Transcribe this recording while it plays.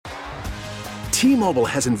T-Mobile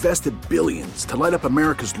has invested billions to light up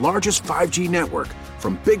America's largest 5G network,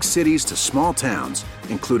 from big cities to small towns,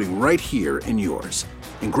 including right here in yours.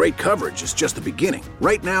 And great coverage is just the beginning.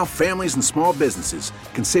 Right now, families and small businesses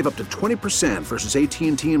can save up to 20% versus AT&T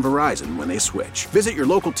and Verizon when they switch. Visit your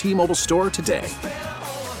local T-Mobile store today.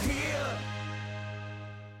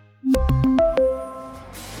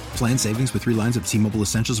 Plan savings with 3 lines of T-Mobile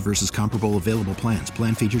Essentials versus comparable available plans.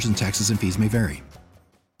 Plan features and taxes and fees may vary.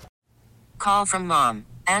 Call from mom.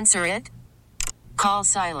 Answer it. Call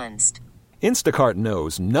silenced. Instacart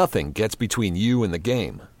knows nothing gets between you and the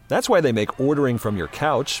game. That's why they make ordering from your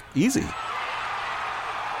couch easy.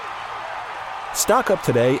 Stock up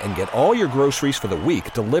today and get all your groceries for the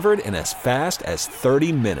week delivered in as fast as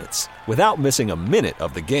 30 minutes without missing a minute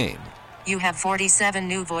of the game. You have 47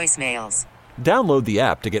 new voicemails. Download the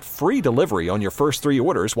app to get free delivery on your first 3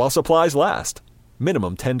 orders while supplies last.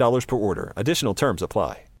 Minimum $10 per order. Additional terms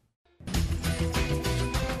apply.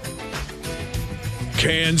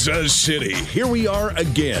 Kansas City. Here we are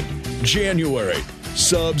again. January.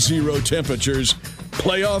 Sub-zero temperatures.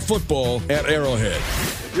 Playoff football at Arrowhead.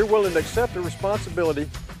 If you're willing to accept the responsibility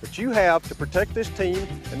that you have to protect this team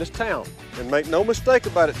and this town, and make no mistake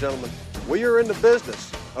about it, gentlemen, we are in the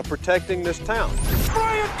business of protecting this town.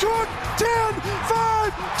 Brian Cook,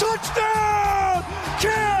 10-5, touchdown,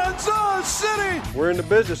 Kansas City! We're in the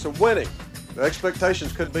business of winning. The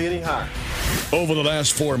expectations couldn't be any higher. Over the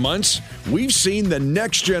last 4 months, we've seen the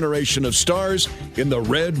next generation of stars in the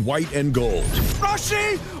red, white, and gold.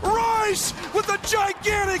 Rashee Rice with a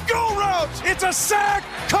gigantic goal route. It's a sack.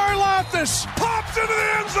 Karlaftis pops into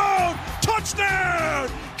the end zone. Touchdown,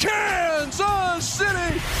 Kansas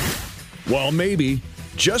City! While maybe,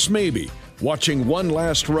 just maybe, watching one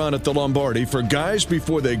last run at the Lombardi for guys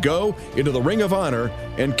before they go into the Ring of Honor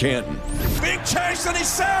in Canton. Big chase and he's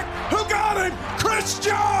sacked. Who got him? Chris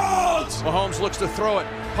Jones! Mahomes looks to throw it.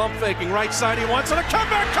 Pump faking right side. He wants it. A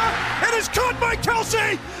comeback cut. It is caught by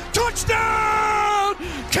Kelsey. Touchdown!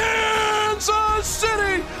 Kansas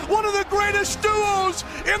City! One of the greatest duos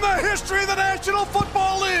in the history of the National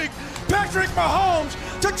Football League. Patrick Mahomes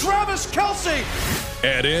to Travis Kelsey.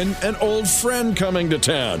 Add in an old friend coming to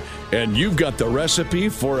town, and you've got the recipe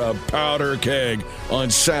for a powder keg on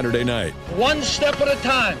Saturday night. One step at a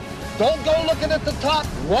time. Don't go looking at the top.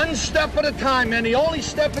 One step at a time, and the only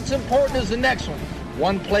step that's important is the next one.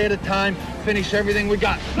 One play at a time, finish everything we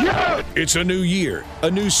got. Yeah! It's a new year, a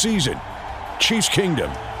new season. Chiefs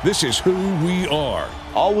Kingdom, this is who we are.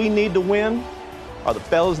 All we need to win are the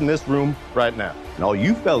fellas in this room right now. And all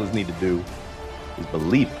you fellas need to do is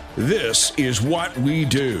believe it. This is what we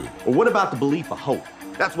do. Or what about the belief of hope?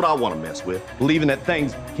 That's what I want to mess with. Believing that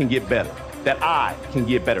things can get better, that I can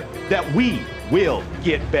get better, that we will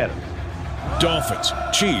get better. Dolphins,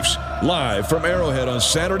 Chiefs, live from Arrowhead on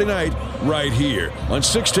Saturday night, right here on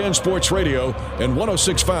 610 Sports Radio and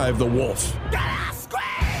 106.5 The Wolf.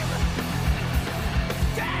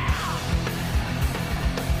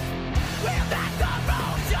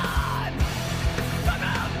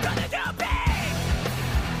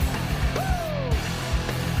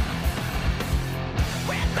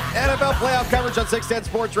 NFL playoff coverage on 610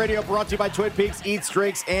 Sports Radio, brought to you by Twin Peaks Eats,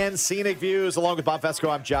 Drinks, and Scenic Views. Along with Bob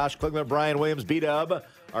Fesco, I'm Josh Klingler, Brian Williams, B-Dub,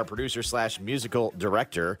 our producer / musical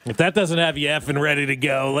director. If that doesn't have you effing ready to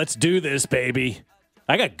go, let's do this, baby.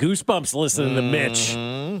 I got goosebumps listening to Mitch,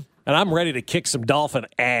 and I'm ready to kick some dolphin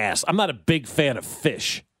ass. I'm not a big fan of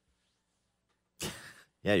fish.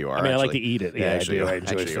 Yeah, you are. I mean, actually. I like to eat it. Yeah, actually, I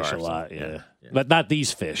enjoy actually fish are, a lot, so, yeah. But not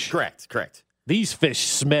these fish. Correct. These fish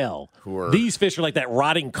smell. These fish are like that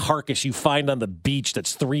rotting carcass you find on the beach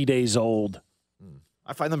that's 3 days old.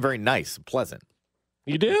 I find them very nice and pleasant.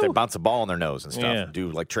 You do? They bounce a ball in their nose and stuff and do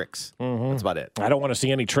like tricks. That's about it. I don't want to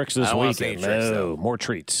see any tricks this weekend. No, more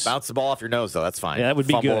treats. Bounce the ball off your nose, though. That's fine. Yeah, that would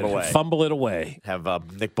be good. Fumble it away. Have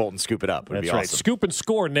Nick Bolton scoop it up. Would That's be right. awesome. Scoop and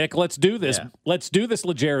score, Nick. Let's do this. Yeah. Let's do this,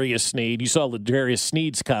 L'Jarius Sneed. You saw L'Jarius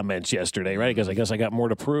Sneed's comments yesterday, right? Because I guess I got more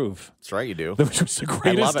to prove. That's right, you do. Which was the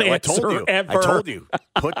greatest I answer ever. I told you.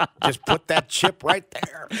 Just put that chip right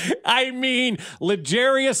there. I mean,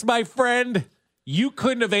 L'Jarius, my friend, you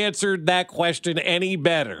couldn't have answered that question any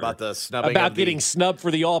better. About the snubbing. About getting snubbed for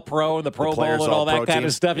the All-Pro and the Pro Bowl and all that kind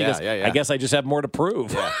of stuff. He goes, I guess I just have more to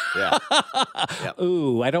prove. Yeah.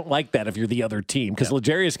 Ooh, I don't like that if you're the other team, because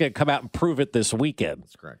L'Jarius is going to come out and prove it this weekend.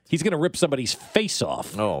 That's correct. He's going to rip somebody's face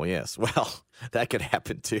off. Oh, yes. Well, that could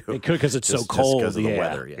happen, too. It could, because it's so cold. Just because of the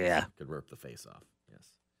weather. Yes. Yeah. Could rip the face off. Yes.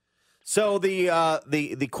 So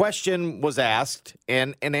the question was asked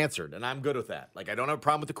and answered, and I'm good with that. Like, I don't have a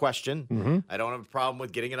problem with the question. Mm-hmm. I don't have a problem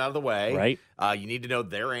with getting it out of the way. Right. You need to know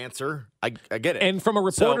their answer. I get it. And from a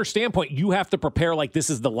reporter standpoint, you have to prepare like this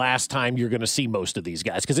is the last time you're going to see most of these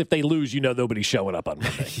guys. Because if they lose, nobody's showing up on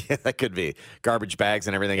Monday. Yeah, that could be garbage bags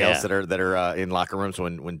and everything else that are in locker rooms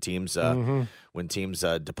when teams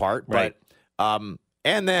depart. Right. But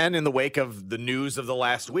and then in the wake of the news of the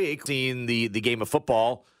last week, seeing the game of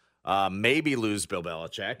football. Maybe lose Bill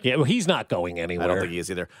Belichick. Yeah, well, he's not going anywhere. I don't think he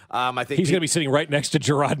is either. I think he's going to be sitting right next to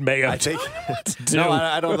Gerard Mayo. I think. No,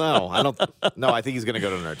 I don't know. No, I think he's going to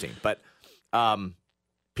go to another team. But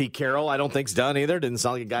Pete Carroll, I don't think's done either. Didn't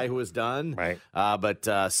sound like a guy who was done. Right. But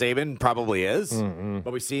Saban probably is. Mm-hmm.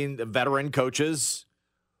 But we've seen veteran coaches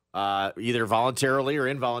either voluntarily or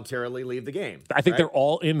involuntarily leave the game. I think they're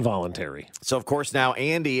all involuntary. So of course now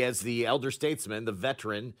Andy, as the elder statesman, the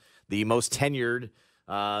veteran, the most tenured.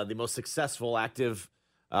 The most successful active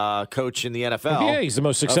coach in the NFL. Yeah, he's the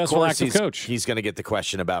most successful active coach. He's going to get the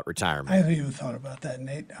question about retirement. I haven't even thought about that,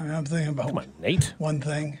 Nate. I mean, I'm thinking about Nate. One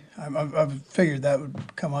thing. I've figured that would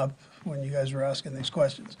come up when you guys were asking these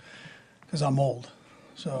questions because I'm old.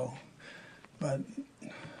 So, but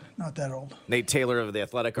not that old. Nate Taylor of The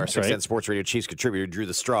Athletic, our 610 Sports Radio Chiefs contributor, drew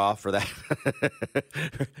the straw for that.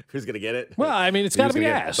 Who's going to get it? Well, I mean, it's got to be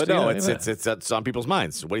asked. But no, it's on people's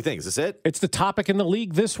minds. What do you think? Is this it? It's the topic in the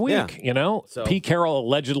league this week, So, Pete Carroll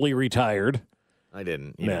allegedly retired. I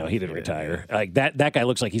didn't. He didn't retire. Like that guy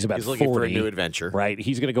looks like he's about 40. He's looking for a new adventure. Right.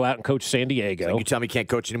 He's going to go out and coach San Diego. So you tell me you can't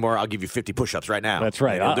coach anymore, I'll give you 50 push-ups right now. That's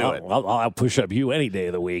right. I'll do it. I'll push up you any day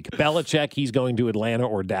of the week. Belichick, he's going to Atlanta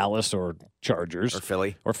or Dallas or Chargers.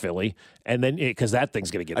 Or Philly. And then, because that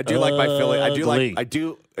thing's going to get I do like my Philly.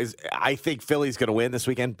 I think Philly's going to win this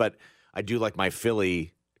weekend, but I do like my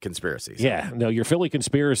Philly conspiracy. Yeah. No, your Philly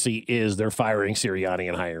conspiracy is they're firing Sirianni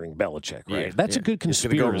and hiring Belichick, right? Yeah, that's a good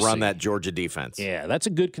conspiracy. He's going to go run that Georgia defense. Yeah, that's a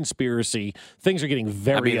good conspiracy. Things are getting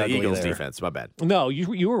very ugly the Eagles there. defense, my bad. No,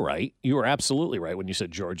 you were right. You were absolutely right when you said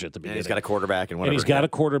Georgia at the beginning. And he's got a quarterback and whatever. And he's got a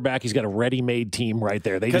quarterback. He's got a ready-made team right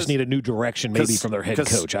there. They just need a new direction maybe from their head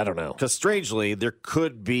coach. I don't know. Because strangely, there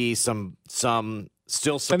could be some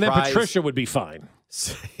still surprise. And then Patricia would be fine.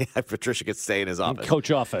 Yeah, Patricia could stay in his office. Coach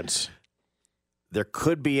offense. There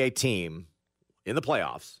could be a team in the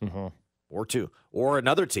playoffs, or two, or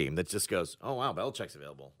another team that just goes, oh, wow, Belichick's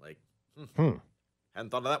available. Like, hadn't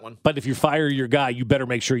thought of that one. But if you fire your guy, you better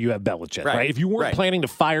make sure you have Belichick, right? If you weren't planning to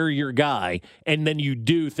fire your guy, and then you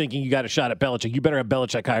do thinking you got a shot at Belichick, you better have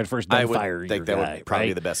Belichick hired first, then fire your guy. I think that would probably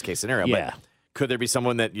be the best case scenario. Yeah. But could there be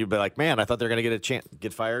someone that you'd be like, man, I thought they're going to get a chance,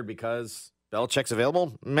 get fired because Belichick's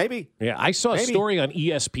available? Maybe. Yeah, I saw a story on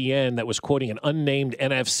ESPN that was quoting an unnamed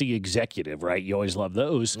NFC executive, right? You always love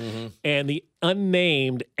those. Mm-hmm. And the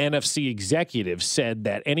unnamed NFC executive said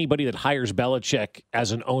that anybody that hires Belichick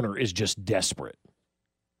as an owner is just desperate.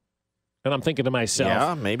 And I'm thinking to myself,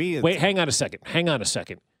 yeah, maybe. Wait, hang on a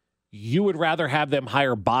second. You would rather have them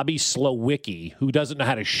hire Bobby Slowicki, who doesn't know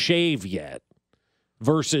how to shave yet,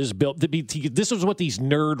 versus Bill. This is what these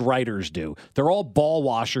nerd writers do. They're all ball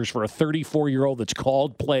washers for a 34-year-old that's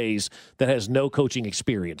called plays that has no coaching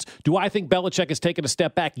experience. Do I think Belichick has taken a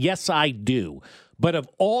step back? Yes, I do. But of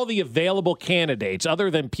all the available candidates, other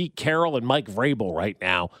than Pete Carroll and Mike Vrabel right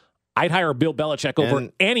now, I'd hire Bill Belichick over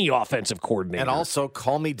any offensive coordinator. And also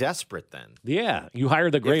call me desperate then. Yeah, you hire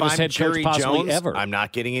the greatest head coach possibly ever. I'm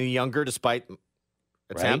not getting any younger despite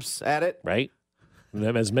attempts at it. Right.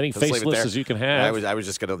 Them as many faceless as you can have. I was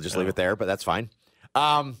just going to leave it there, but that's fine.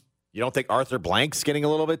 You don't think Arthur Blank's getting a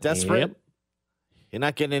little bit desperate? Yep. You're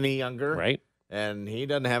not getting any younger. Right. And he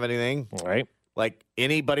doesn't have anything. Right. Like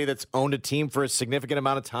anybody that's owned a team for a significant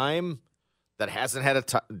amount of time that hasn't had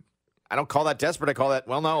I don't call that desperate. I call that,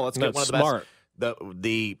 well, no, let's get one of the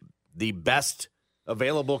best. The best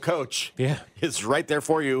available coach is right there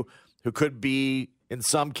for you, who could be, in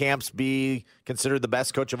some camps, be considered the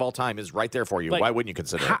best coach of all time, is right there for you. Why wouldn't you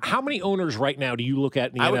consider it? How many owners right now do you look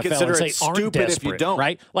at in the I would NFL consider and it say aren't stupid desperate, if you don't.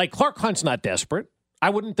 right? Like Clark Hunt's not desperate. I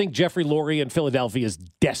wouldn't think Jeffrey Lurie in Philadelphia is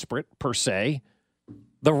desperate per se.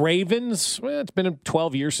 The Ravens, it's been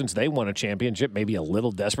 12 years since they won a championship, maybe a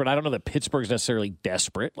little desperate. I don't know that Pittsburgh's necessarily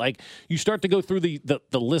desperate. Like, you start to go through the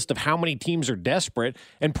list of how many teams are desperate,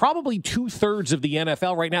 and probably 2/3 of the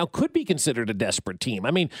NFL right now could be considered a desperate team.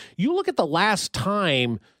 I mean, you look at the last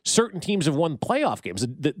time certain teams have won playoff games.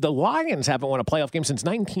 The Lions haven't won a playoff game since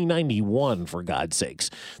 1991, for God's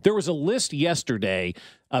sakes. There was a list yesterday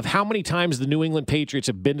of how many times the New England Patriots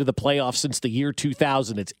have been to the playoffs since the year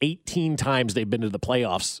 2000. It's 18 times they've been to the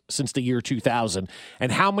playoffs since the year 2000.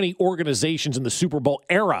 And how many organizations in the Super Bowl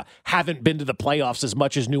era haven't been to the playoffs as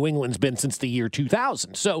much as New England's been since the year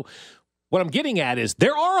 2000. So what I'm getting at is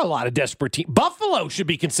there are a lot of desperate teams. Buffalo should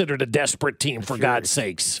be considered a desperate team, for God's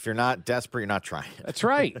sakes. If you're not desperate, you're not trying. That's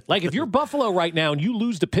right. Like, if you're Buffalo right now and you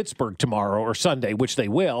lose to Pittsburgh tomorrow or Sunday, which they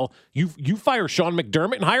will, you fire Sean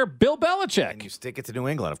McDermott and hire Bill Belichick. And you stick it to New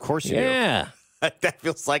England. Of course you do. Yeah. That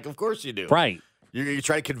feels like, of course you do. Right. You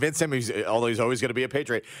try to convince him, although he's always going to be a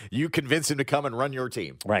Patriot, you convince him to come and run your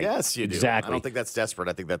team. Right. Yes, you do. Exactly. I don't think that's desperate.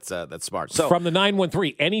 I think that's smart. So from the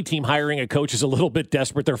 913, any team hiring a coach is a little bit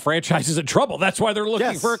desperate. Their franchise is in trouble. That's why they're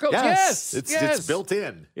looking for a coach. Yes. It's built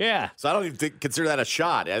in. Yeah. So I don't even consider that a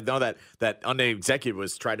shot. I know that unnamed executive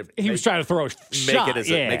was trying to trying to throw a shot.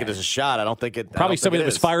 Make it as a shot. I don't think it. Probably somebody that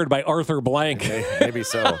was fired by Arthur Blank. Maybe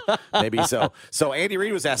so. Maybe so. So Andy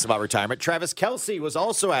Reid was asked about retirement. Travis Kelce was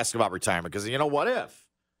also asked about retirement because, what if?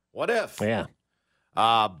 What if? Yeah.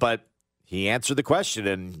 But he answered the question,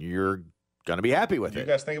 and you're going to be happy with it. You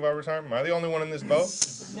guys think about retirement? Am I the only one in this boat?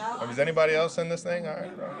 No. Is anybody else in this thing?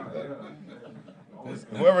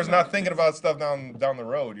 Whoever's not thinking about stuff down the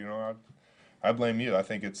road, I blame you. I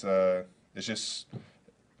think it's just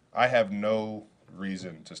I have no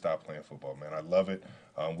reason to stop playing football, man. I love it.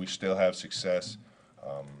 We still have success.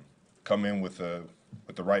 Come in with the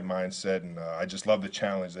right mindset, and I just love the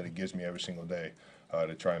challenge that it gives me every single day.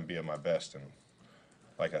 To try and be at my best. And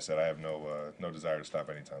like I said, I have no desire to stop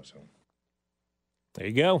anytime soon. There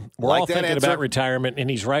you go. We're all thinking about retirement, and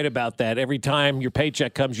he's right about that. Every time your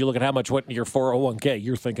paycheck comes, you look at how much went in your 401k,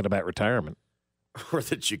 you're thinking about retirement. Or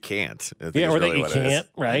that you can't. Or that you can't,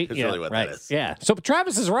 right? That's really what that is. Yeah. So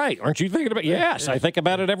Travis is right. Aren't you thinking about it? Yes, I think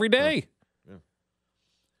about it every day.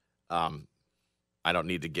 I don't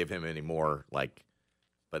need to give him any more,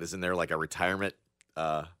 but isn't there like a retirement,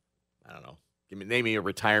 I don't know. Name me a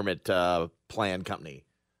retirement plan company.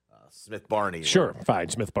 Smith Barney. Sure, fine,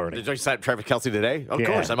 Smith Barney. Did you sign Travis Kelce today? Of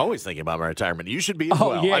course, I'm always thinking about my retirement. You should be as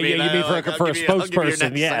well. Yeah, you mean for a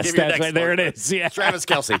spokesperson. Yes, that's right. There it is. Yeah. Travis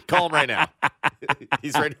Kelce. Call him right now.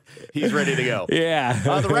 He's ready. He's ready to go. Yeah.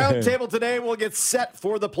 The roundtable today will get set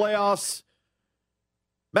for the playoffs.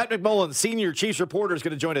 Matt McMullen, senior Chiefs reporter, is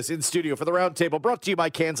going to join us in studio for the roundtable, brought to you by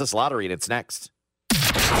Kansas Lottery, and it's next.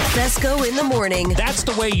 Fesco in the morning. That's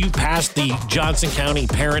the way you pass the Johnson County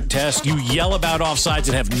parent test. You yell about offsides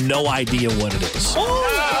and have no idea what it is.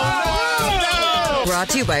 Brought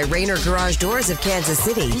to you by Rainer Garage Doors of Kansas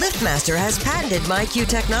City. LiftMaster has patented MyQ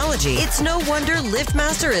technology. It's no wonder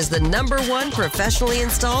LiftMaster is the #1 professionally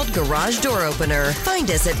installed garage door opener. Find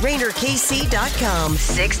us at RainerKC.com.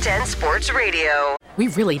 610 Sports Radio. We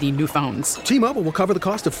really need new phones. T-Mobile will cover the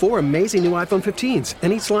cost of 4 amazing new iPhone 15s,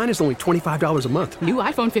 and each line is only $25 a month. New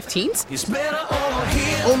iPhone 15s? It's better over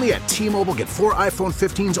here. Only at T-Mobile, get 4 iPhone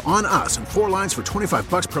 15s on us and 4 lines for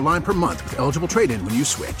 $25 per line per month with eligible trade-in when you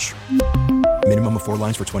switch. Minimum of 4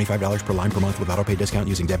 lines for $25 per line per month with autopay discount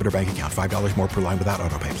using debit or bank account. $5 more per line without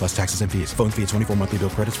autopay, plus taxes and fees. Phone fee at 24 monthly bill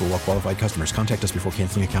credits for well-qualified customers. Contact us before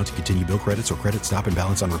canceling account to continue bill credits or credit stop and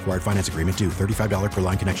balance on required finance agreement due. $35 per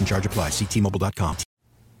line connection charge applies. See T-Mobile.com.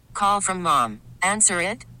 Call from mom. Answer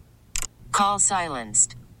it. Call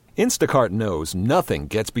silenced. Instacart knows nothing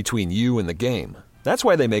gets between you and the game. That's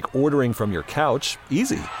why they make ordering from your couch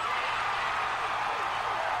easy.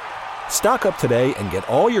 Stock up today and get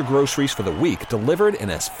all your groceries for the week delivered in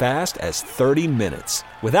as fast as 30 minutes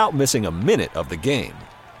without missing a minute of the game.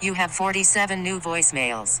 You have 47 new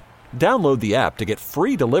voicemails. Download the app to get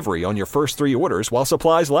free delivery on your first 3 orders while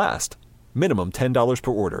supplies last. Minimum $10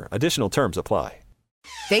 per order. Additional terms apply.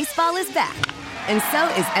 Baseball is back, and so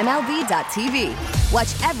is MLB.tv.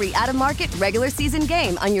 Watch every out-of-market regular season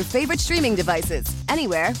game on your favorite streaming devices,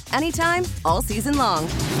 anywhere, anytime, all season long.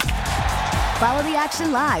 Follow the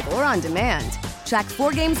action live or on demand. Track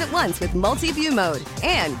 4 games at once with multi-view mode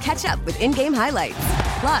and catch up with in-game highlights.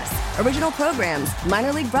 Plus, original programs,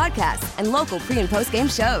 minor league broadcasts, and local pre- and post-game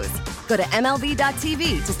shows. Go to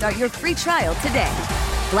MLB.tv to start your free trial today.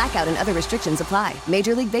 Blackout and other restrictions apply.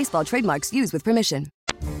 Major League Baseball trademarks used with permission.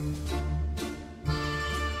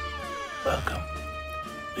 Welcome.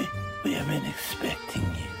 We have been expecting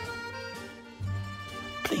you.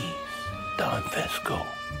 Please, Don Fesco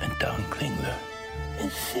and Don Klingler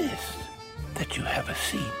insist that you have a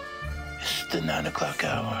seat. It's the 9 o'clock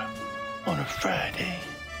hour on a Friday.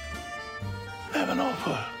 I have an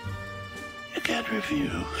offer. You got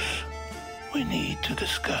reviews. We need to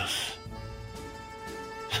discuss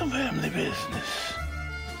some family business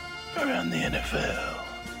around the NFL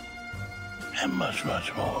and much,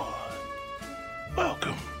 much more.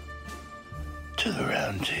 Welcome to the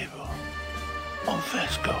Roundtable on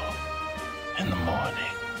Fesco in the morning.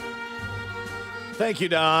 Thank you,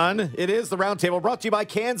 Don. It is the Roundtable, brought to you by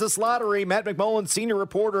Kansas Lottery. Matt McMullen, senior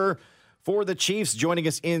reporter for the Chiefs, joining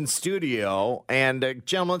us in studio. And,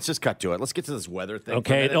 gentlemen, let's just cut to it. Let's get to this weather thing.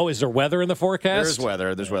 Okay. Oh, is there weather in the forecast? There's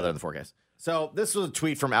weather. There's weather in the forecast. So this was a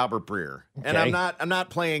tweet from Albert Breer. And Okay. I'm not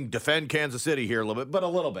playing defend Kansas City here a little bit, but a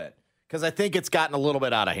little bit, because I think it's gotten a little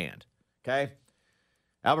bit out of hand. Okay?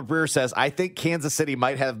 Albert Breer says, I think Kansas City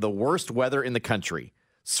might have the worst weather in the country.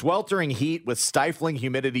 Sweltering heat with stifling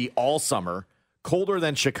humidity all summer. Colder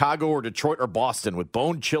than Chicago or Detroit or Boston with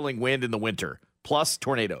bone-chilling wind in the winter, plus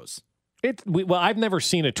tornadoes. Well, I've never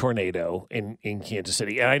seen a tornado in Kansas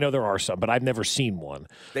City, and I know there are some, but I've never seen one.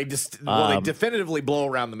 They they definitively blow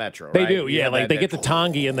around the metro, They right? do, yeah. Like they get the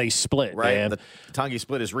Tongi and they split, right? man. The Tongi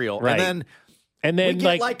split is real. Right. And then we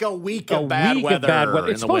get like a week of bad weather.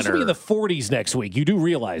 It's supposed to be in the 40s next week. You do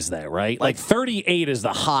realize that, right? Like 38 is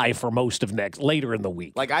the high for most of later in the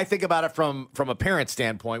week. Like I think about it from a parent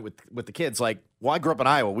standpoint with the kids. Like, well, I grew up in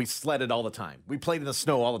Iowa. We sledded all the time. We played in the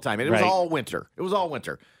snow all the time. And it was all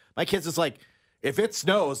winter. My kids, it's like, if it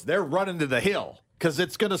snows, they're running to the hill because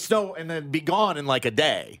it's going to snow and then be gone in like a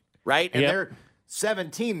day, right? And they're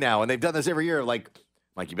 17 now, and they've done this every year. Like,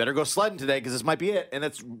 you better go sledding today because this might be it. And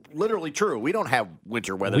that's literally true. We don't have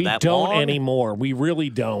winter weather We that don't long. anymore. We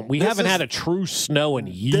really don't. We haven't had a true snow in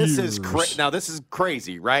years. This is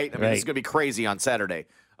crazy, right? I mean, this is going to be crazy on Saturday,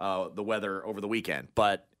 the weather over the weekend.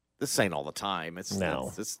 But this ain't all the time. This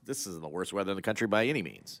isn't the worst weather in the country by any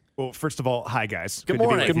means. Well, first of all, hi, guys. Good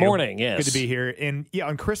morning. Good morning, yes. Good to be here. And, yeah,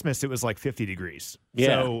 on Christmas, it was like 50 degrees. Yeah.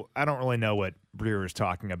 So I don't really know what Breer is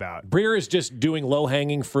talking about. Breer is just doing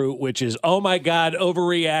low-hanging fruit, which is, oh, my God,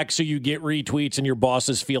 overreact so you get retweets and your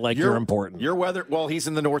bosses feel like you're important. Your weather, well, he's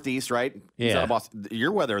in the Northeast, right? He's out of Boston.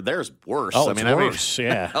 Your weather there's worse. Oh, it's worse,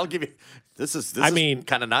 yeah. I'll give you – this is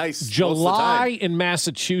kind of nice. July in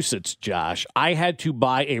Massachusetts, Josh, I had to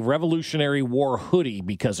buy a Revolutionary War hoodie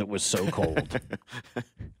because it was so cold.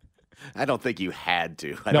 I don't think you had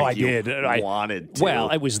to. I did. I wanted to. Well,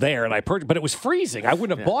 I was there and I purchased, but it was freezing. I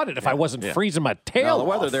wouldn't have bought it if I wasn't freezing my tail. No, the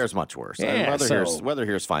weather off. there is much worse. Yeah, weather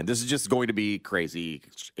here is fine. This is just going to be crazy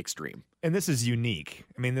extreme. And this is unique.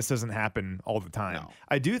 I mean, this doesn't happen all the time. No.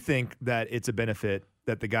 I do think that it's a benefit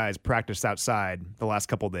that the guys practiced outside the last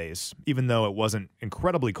couple of days, even though it wasn't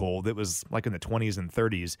incredibly cold. It was like in the 20s and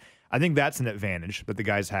 30s. I think that's an advantage that the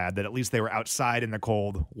guys had, that at least they were outside in the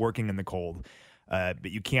cold, working in the cold.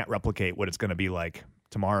 But you can't replicate what it's going to be like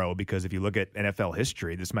tomorrow, because if you look at NFL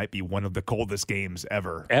history, this might be one of the coldest games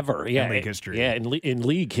ever. Yeah. In league history. Yeah, in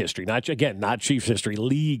league history. Not Chiefs history,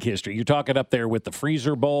 league history. You're talking up there with the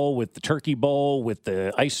Freezer Bowl, with the Turkey Bowl, with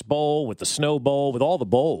the Ice Bowl, with the Snow Bowl, with all the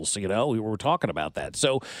bowls, we were talking about that.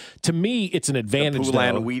 So, to me, it's an advantage. The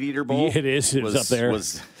Poulan Weed Eater Bowl? Yeah, it is. It's up there.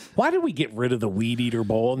 Why did we get rid of the Weed Eater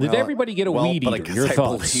Bowl? And did everybody get a Weed Eater? Your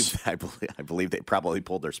thoughts? I believe they probably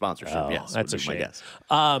pulled their sponsorship. Yes, that's a shame. My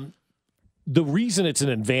guess. The reason it's an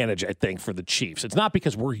advantage, I think, for the Chiefs, it's not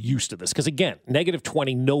because we're used to this. Because, again,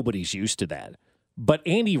 -20, nobody's used to that. But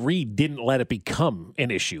Andy Reid didn't let it become an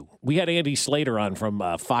issue. We had Andy Slater on from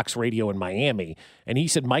Fox Radio in Miami, and he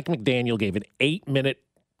said Mike McDaniel gave an 8-minute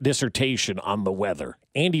dissertation on the weather.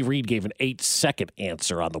 Andy Reid gave an 8-second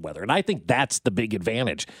answer on the weather. And I think that's the big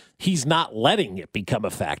advantage. He's not letting it become a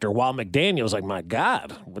factor, while McDaniel's like, my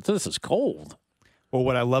God, this is cold. Well,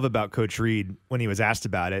 what I love about Coach Reid, when he was asked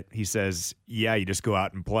about it, he says, yeah, you just go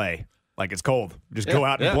out and play. Like, it's cold. Just go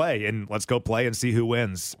out and play, and let's go play and see who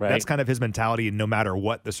wins. Right. That's kind of his mentality, no matter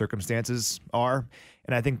what the circumstances are.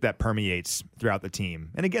 And I think that permeates throughout the team.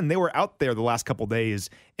 And again, they were out there the last couple days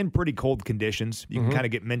in pretty cold conditions. You can kind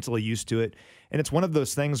of get mentally used to it. And it's one of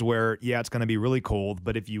those things where, yeah, it's going to be really cold,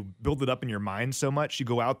 but if you build it up in your mind so much, you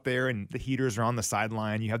go out there and the heaters are on the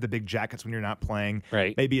sideline. You have the big jackets when you're not playing.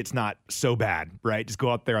 Right. Maybe it's not so bad, right? Just go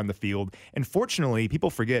out there on the field. And fortunately, people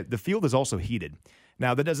forget the field is also heated.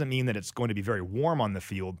 Now, that doesn't mean that it's going to be very warm on the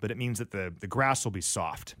field, but it means that the grass will be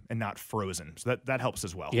soft and not frozen. So that helps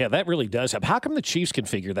as well. Yeah, that really does help. How come the Chiefs can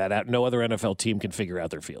figure that out? No other NFL team can figure out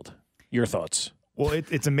their field. Your thoughts? Well,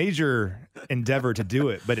 it's a major endeavor to do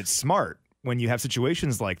it, but it's smart when you have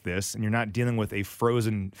situations like this and you're not dealing with a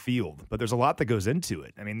frozen field. But there's a lot that goes into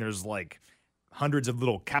it. I mean, there's like hundreds of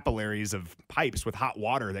little capillaries of pipes with hot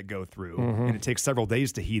water that go through, and it takes several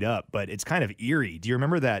days to heat up, but it's kind of eerie. Do you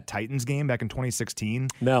remember that Titans game back in 2016?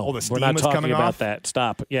 No, all the steam we're not was talking coming about off? that.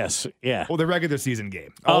 Stop. Yes, yeah. Well, the regular season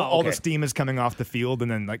game. Oh, All okay. the steam is coming off the field, and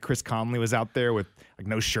then like Chris Conley was out there with like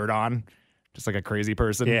no shirt on. just like a crazy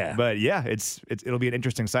person. Yeah. But yeah, it'll be an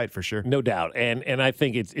interesting sight for sure. No doubt. And I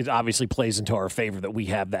think it obviously plays into our favor that we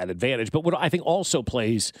have that advantage. But what I think also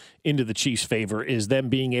plays into the Chiefs' favor is them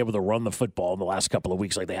being able to run the football in the last couple of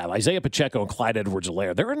weeks like they have. Isaiah Pacheco and Clyde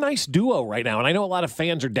Edwards-Helaire, they're a nice duo right now. And I know a lot of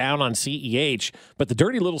fans are down on CEH, but the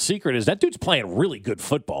dirty little secret is that dude's playing really good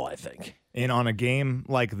football, I think. And on a game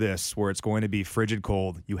like this, where it's going to be frigid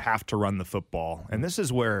cold, you have to run the football. And this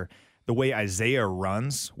is where the way Isaiah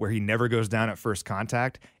runs, where he never goes down at first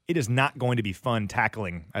contact, it is not going to be fun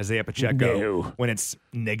tackling Isaiah Pacheco when it's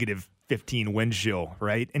negative 15 wind chill,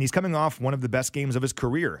 right? And he's coming off one of the best games of his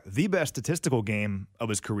career, the best statistical game of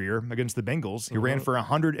his career against the Bengals. He ran for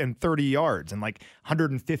 130 yards, and like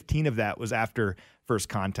 115 of that was after first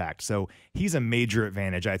contact. So he's a major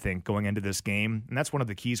advantage, I think, going into this game. And that's one of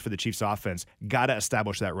the keys for the Chiefs offense. Got to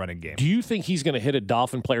establish that running game. Do you think he's going to hit a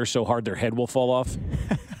Dolphin player so hard their head will fall off?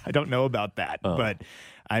 I don't know about that. But,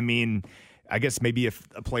 I mean, I guess maybe if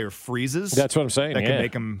a player freezes. That's what I'm saying. That can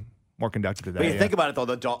make him more conductive to that. But you think about it, though,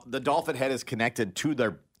 the dolphin head is connected to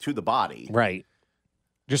the body. Right.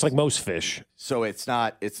 Just like most fish. So it's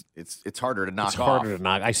not it's harder to knock off. It's harder to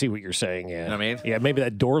knock. I see what you're saying, yeah. You know what I mean? Yeah, maybe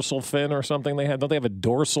that dorsal fin or something they have. Don't they have a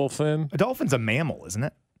dorsal fin? A dolphin's a mammal, isn't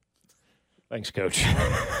it? Thanks, Coach.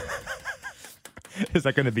 Is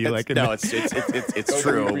that going to be it's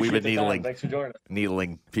true. We've been Thanks for joining.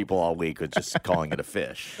 needling people all week with just calling it a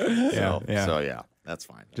fish. So yeah, that's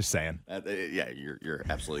fine. Just saying. Yeah, you're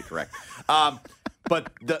absolutely correct.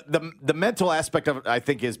 But the mental aspect of it, I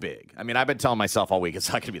think, is big. I mean, I've been telling myself all week it's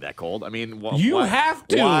not going to be that cold. I mean, have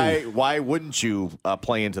to. Why wouldn't you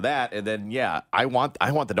play into that? And then, yeah, I want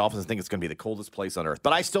the Dolphins to think it's going to be the coldest place on earth.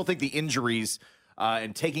 But I still think the injuries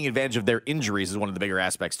and taking advantage of their injuries is one of the bigger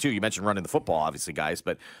aspects too. You mentioned running the football, obviously, guys,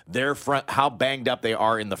 but their front, how banged up they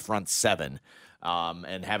are in the front seven,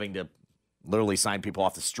 and having to literally sign people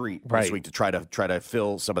off the street this week to try to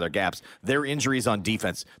fill some of their gaps. Their injuries on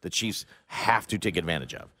defense, the Chiefs have to take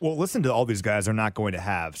advantage of. Well, listen to all these guys are not going to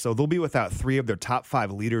have. So they'll be without 3 of their top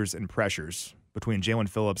 5 leaders in pressures between Jalen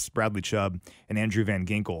Phillips, Bradley Chubb, and Andrew Van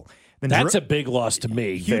Ginkel. Then That's a big loss to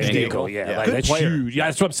me. Huge Van deal. Ginkel, yeah. Like, That's player. huge. Yeah,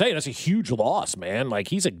 that's what I'm saying. That's a huge loss, man. Like,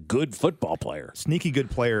 he's a good football player. Sneaky good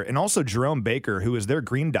player. And also Jerome Baker, who is their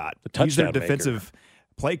green dot. He's their defensive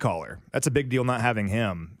play caller. That's a big deal not having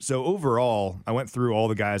him. So overall, I went through all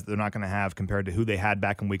the guys that they're not going to have compared to who they had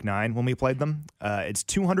back in week 9 when we played them. It's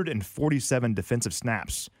 247 defensive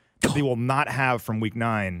snaps that they will not have from week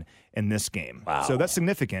 9 in this game. Wow. So that's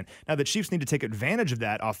significant. Now, the Chiefs need to take advantage of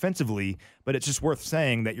that offensively, but it's just worth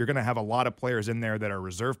saying that you're going to have a lot of players in there that are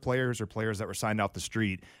reserve players or players that were signed off the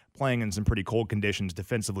street playing in some pretty cold conditions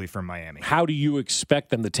defensively from Miami. How do you expect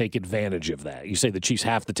them to take advantage of that? You say the Chiefs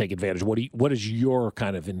have to take advantage. What is your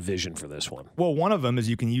kind of envision for this one? Well, one of them is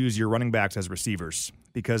you can use your running backs as receivers,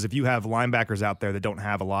 because if you have linebackers out there that don't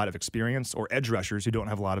have a lot of experience or edge rushers who don't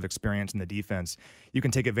have a lot of experience in the defense, you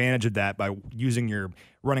can take advantage of that by using your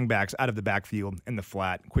running backs out of the backfield in the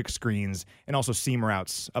flat, quick screens, and also seam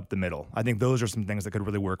routes up the middle. I think those are some things that could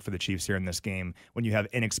really work for the Chiefs here in this game when you have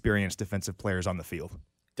inexperienced defensive players on the field.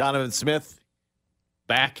 Donovan Smith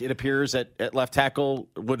back, it appears, at left tackle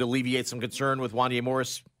would alleviate some concern with Wanya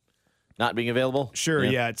Morris not being available. Sure,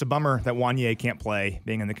 yeah. It's a bummer that Wanya can't play,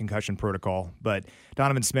 being in the concussion protocol. But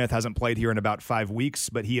Donovan Smith hasn't played here in about 5 weeks,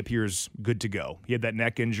 but he appears good to go. He had that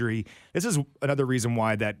neck injury. This is another reason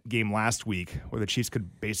why that game last week, where the Chiefs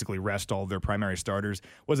could basically rest all of their primary starters,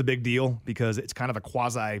 was a big deal, because it's kind of a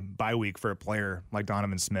quasi-bye week for a player like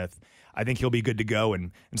Donovan Smith. I think he'll be good to go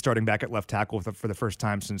and starting back at left tackle for the first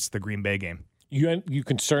time since the Green Bay game. You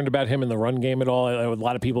concerned about him in the run game at all? A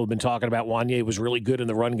lot of people have been talking about Wanya was really good in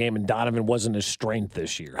the run game, and Donovan wasn't his strength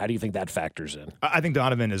this year. How do you think that factors in? I think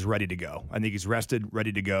Donovan is ready to go. I think he's rested,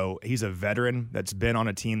 ready to go. He's a veteran that's been on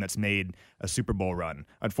a team that's made a Super Bowl run.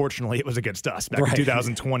 Unfortunately, it was against us back in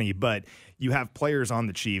 2020, but you have players on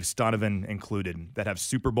the Chiefs, Donovan included, that have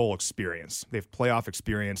Super Bowl experience. They have playoff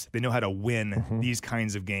experience. They know how to win these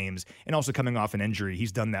kinds of games. And also coming off an injury,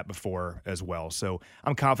 he's done that before as well. So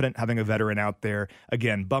I'm confident having a veteran out there.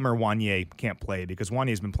 Again, bummer Wanya can't play, because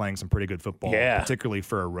Wanya's been playing some pretty good football, particularly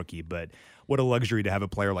for a rookie. But what a luxury to have a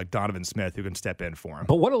player like Donovan Smith who can step in for him.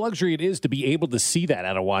 But what a luxury it is to be able to see that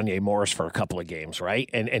out of Wanya Morris for a couple of games, right?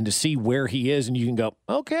 And to see where he is, and you can go,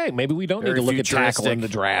 okay, maybe we don't need to look at tackle in the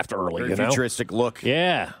draft early. Very futuristic look.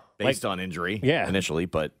 Yeah. based on injury Yeah. initially,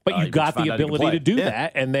 but you got the found out he could ability play. to do Yeah.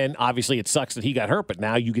 that, and then obviously it sucks that he got hurt, but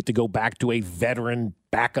now you get to go back to a veteran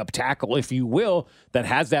backup tackle, if you will, that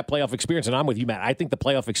has that playoff experience. And I'm with you, Matt. I think the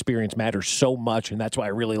playoff experience matters so much, and that's why I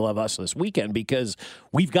really love us this weekend, because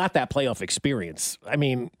we've got that playoff experience. I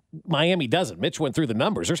mean, Miami doesn't. Mitch went through the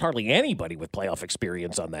numbers. There's hardly anybody with playoff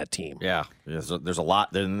experience on that team. Yeah, there's a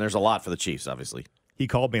lot. There's a lot for the Chiefs, obviously. He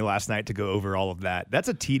called me last night to go over all of that. That's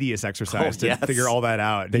a tedious exercise to yes. figure all that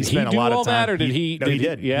out. Did he spent do a lot all of time. that, or did he? No, he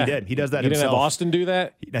did. Yeah. He did. He does that He himself. Didn't have Austin do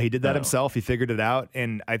that? No, he did that No. himself. He figured it out,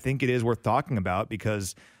 and I think it is worth talking about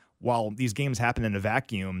because while these games happen in a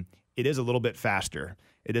vacuum, it is a little bit faster.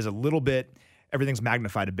 It is a little bit, everything's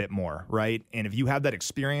magnified a bit more, right? And if you have that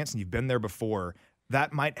experience and you've been there before,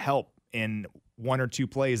 that might help in one or two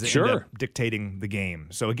plays that end up dictating the game.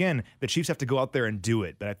 So again, the Chiefs have to go out there and do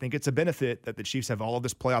it. But I think it's a benefit that the Chiefs have all of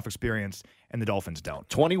this playoff experience and the Dolphins don't.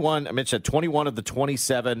 21, I mentioned 21 of the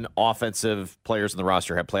 27 offensive players in the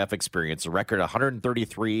roster have playoff experience, a record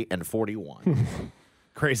 133 and 41.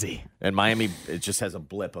 Crazy. And Miami, it just has a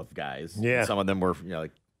blip of guys. Yeah. Some of them were,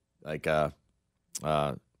 like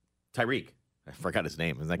Tyreek. I forgot his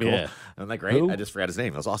name. Isn't that cool? Yeah. Isn't that great? Who? I just forgot his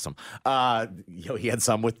name. That was awesome. He had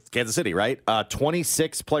some with Kansas City, right?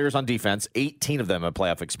 26 players on defense. 18 of them have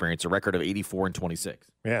playoff experience. A record of 84 and 26.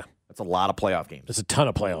 Yeah. That's a lot of playoff games. That's a ton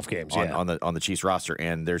of playoff games, on the Chiefs roster,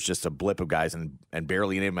 and there's just a blip of guys, and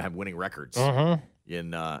barely any of them have winning records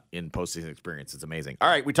in postseason experience. It's amazing. All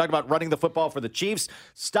right, we talked about running the football for the Chiefs.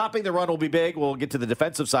 Stopping the run will be big. We'll get to the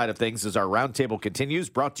defensive side of things as our roundtable continues.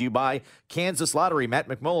 Brought to you by Kansas Lottery. Matt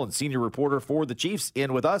McMullen, senior reporter for the Chiefs,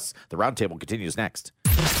 in with us. The roundtable continues next.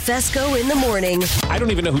 Fesco in the morning. I don't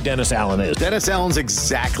even know who Dennis Allen is. Dennis Allen's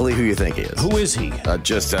exactly who you think he is. Who is he?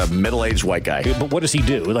 Just a middle-aged white guy. But what does he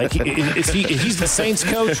do? Like, he's the Saints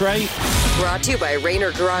coach, right? Brought to you by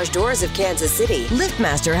Rainer Garage Doors of Kansas City.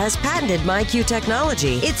 LiftMaster has patented MyQ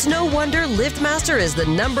technology. It's no wonder LiftMaster is the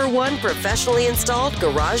 #1 professionally installed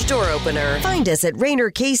garage door opener. Find us at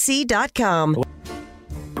RainerKC.com.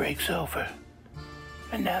 Break's over.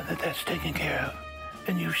 And now that that's taken care of,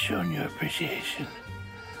 and you've shown your appreciation,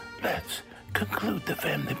 let's conclude the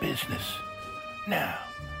family business. Now,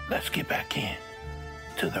 let's get back in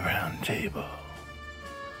to the round table.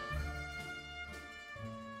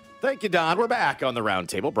 Thank you, Don. We're back on the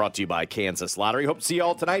roundtable, brought to you by Kansas Lottery. Hope to see you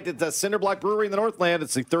all tonight at the Cinderblock Brewery in the Northland.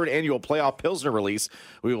 It's the 3rd annual playoff Pilsner release.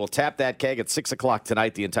 We will tap that keg at 6 o'clock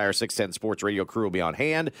tonight. The entire 610 Sports Radio crew will be on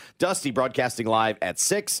hand. Dusty broadcasting live at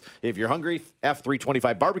 6. If you're hungry,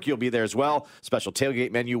 F325 Barbecue will be there as well. Special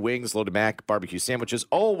tailgate menu, wings, loaded mac, barbecue sandwiches.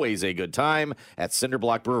 Always a good time at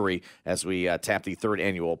Cinderblock Brewery as we tap the 3rd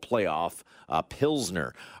annual playoff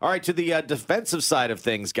Pilsner. All right, to the defensive side of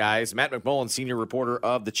things, guys. Matt McMullen, senior reporter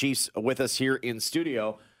of the Chiefs, with us here in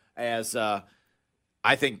studio, as I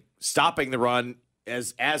think stopping the run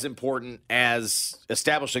is as important as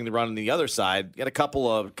establishing the run on the other side. Got a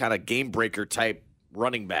couple of kind of game breaker type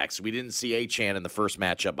running backs. We didn't see Achane in the first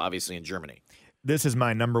matchup, obviously, in Germany. This is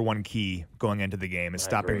my #1 key going into the game, is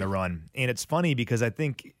stopping the run. And it's funny because I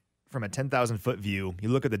think from a 10,000-foot view, you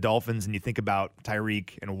look at the Dolphins and you think about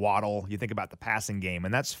Tyreek and Waddle, you think about the passing game,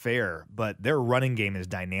 and that's fair, but their running game is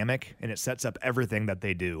dynamic, and it sets up everything that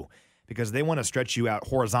they do because they want to stretch you out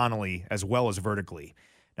horizontally as well as vertically.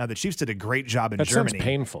 Now, the Chiefs did a great job in Germany. That sounds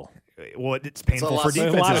painful. Well, it's painful for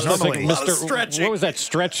defenses normally. What was that,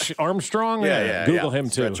 Stretch Armstrong? Yeah. Google him,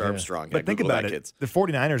 too. Stretch Armstrong. But think about it. The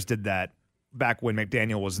 49ers did that back when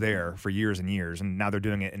McDaniel was there for years and years, and now they're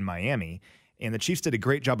doing it in Miami. And the Chiefs did a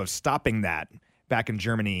great job of stopping that back in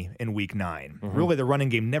Germany in Week 9. Really, the running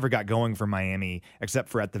game never got going for Miami except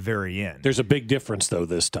for at the very end. There's a big difference, though,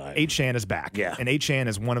 this time. Achane is back. Yeah. And Achane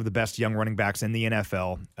is one of the best young running backs in the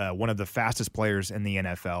NFL, one of the fastest players in the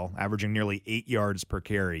NFL, averaging nearly 8 yards per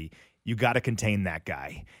carry. You got to contain that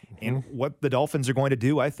guy. And what the Dolphins are going to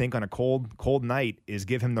do, I think, on a cold night is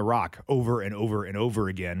give him the rock over and over and over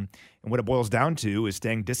again. And what it boils down to is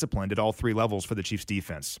staying disciplined at all 3 levels for the Chiefs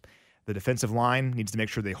defense. The defensive line needs to make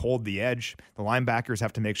sure they hold the edge. The linebackers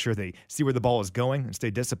have to make sure they see where the ball is going and stay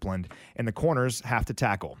disciplined. And the corners have to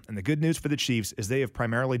tackle. And the good news for the Chiefs is they have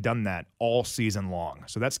primarily done that all season long.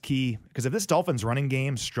 So that's key, because if this Dolphins running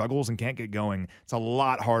game struggles and can't get going, it's a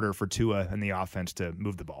lot harder for Tua and the offense to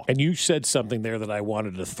move the ball. And you said something there that I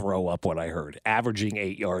wanted to throw up when I heard, averaging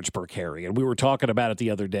 8 yards per carry. And we were talking about it the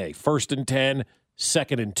other day. 1st and 10,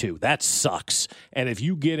 2nd and 2. That sucks. And if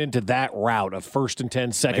you get into that route of 1st and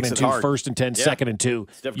 10, 2nd and 2, hard. 1st and 10, 2nd and 2,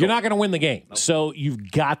 you're not going to win the game. Nope. So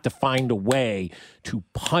you've got to find a way to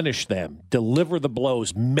punish them, deliver the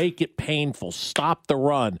blows, make it painful, stop the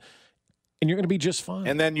run, and you're going to be just fine.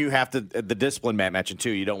 And then you have to, the discipline Matt mentioned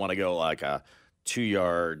too, you don't want to go like 2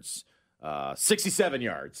 yards, 67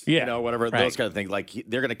 yards, whatever, right. those kind of things. Like,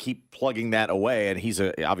 they're going to keep plugging that away, and he's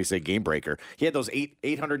obviously a game breaker. He had those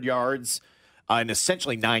 800 yards in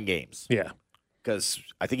essentially 9 games. Yeah. Because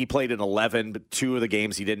I think he played in 11, but 2 of the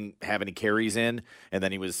games he didn't have any carries in, and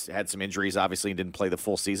then he had some injuries, obviously, and didn't play the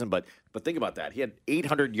full season. But think about that. He had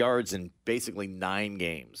 800 yards in basically 9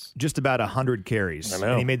 games. Just about 100 carries. I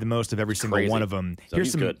know. And he made the most of every single Crazy. one of them. So Here's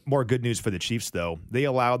he's some good. more good news for the Chiefs, though. They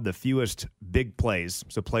allowed the fewest big plays,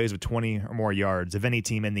 so plays with 20 or more yards, of any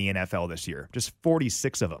team in the NFL this year. Just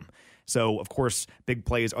 46 of them. So, of course, big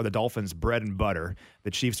plays are the Dolphins' bread and butter. The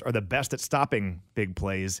Chiefs are the best at stopping big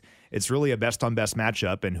plays. It's really a best-on-best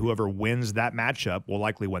matchup, and whoever wins that matchup will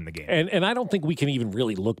likely win the game. And I don't think we can even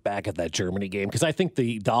really look back at that Germany game because I think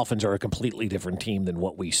the Dolphins are a completely different team than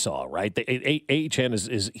what we saw, right? The AHN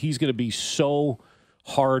is he's going to be so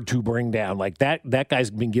hard to bring down. Like, that guy's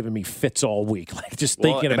been giving me fits all week, like just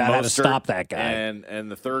thinking about how to stop that guy.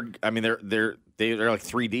 And the third, I mean, they're like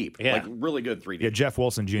 3 deep, like really good 3 deep. Yeah, Jeff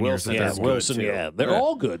Wilson Jr. Wilson, They're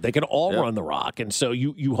all good. They can all run the rock, and so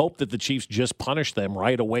you hope that the Chiefs just punish them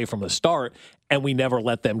right away from the start, and we never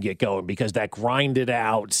let them get going because that grinded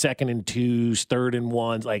out 2nd and 2s, 3rd and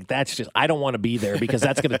 1s, like that's just I don't want to be there because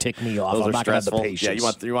that's going to tick me off. Those I'm are not going to have the stressful. patience. Yeah,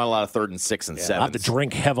 you want a lot of 3rd and 6 and 7s. I have to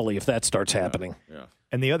drink heavily if that starts happening. Yeah.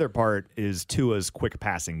 And the other part is Tua's quick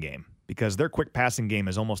passing game, because their quick passing game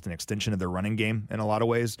is almost an extension of their running game in a lot of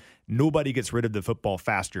ways. Nobody gets rid of the football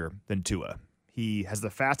faster than Tua. He has the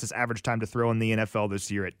fastest average time to throw in the NFL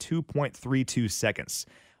this year at 2.32 seconds.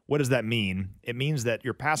 What does that mean? It means that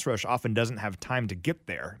your pass rush often doesn't have time to get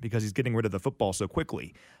there because he's getting rid of the football so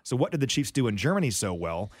quickly. So what did the Chiefs do in Germany so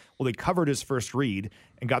well? Well, they covered his first read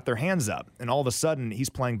and got their hands up. And all of a sudden, he's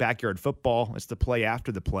playing backyard football. It's the play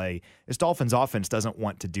after the play. This Dolphins offense doesn't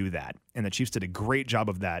want to do that. And the Chiefs did a great job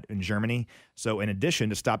of that in Germany. So in addition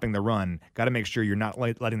to stopping the run, got to make sure you're not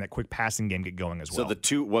letting that quick passing game get going as well. So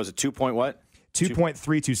was it 2 point what?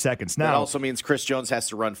 2.32 seconds. Now, that also means Chris Jones has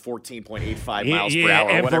to run 14.85 miles per hour.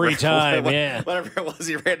 Every time, Whatever it was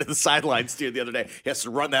he ran to the sidelines the other day. He has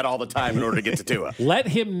to run that all the time in order to get to Tua. Let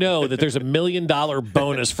him know that there's $1 million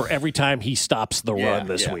bonus for every time he stops the run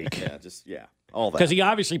this week. All that. Because he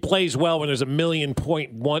obviously plays well when there's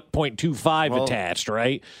 $1.1.25 attached,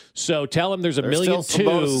 right? So tell him there's $1.2 million. Still some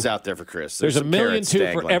bonuses out there for Chris. There's $1.2 million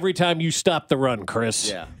dangling for every time you stop the run, Chris.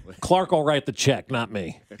 Yeah. Clark will write the check, not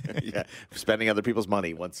me. Yeah, spending other people's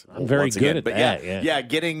money I'm very once good again. at But that.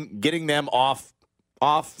 Getting them off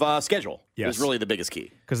schedule is really the biggest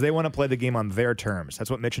key. Because they want to play the game on their terms. That's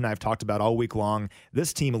what Mitch and I have talked about all week long.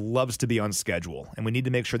 This team loves to be on schedule, and we need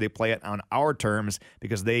to make sure they play it on our terms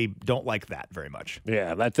because they don't like that very much.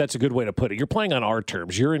 Yeah, that's a good way to put it. You're playing on our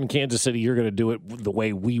terms. You're in Kansas City. You're going to do it the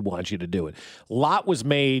way we want you to do it. A lot was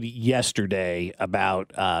made yesterday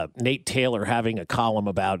about Nate Taylor having a column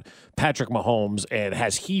about Patrick Mahomes, and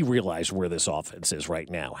has he realized where this offense is right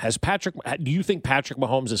now? Do you think Patrick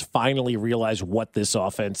Mahomes has finally realized what this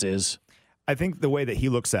offense is? I think the way that he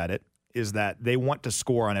looks at it is that they want to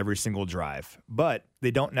score on every single drive, but they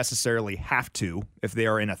don't necessarily have to if they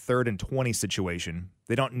are in a 3rd and 20 situation.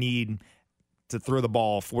 They don't need to throw the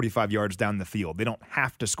ball 45 yards down the field. They don't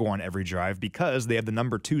have to score on every drive because they have the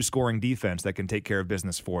number 2 scoring defense that can take care of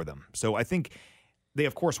business for them. So I think they,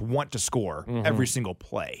 of course, want to score every single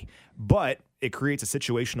play, but it creates a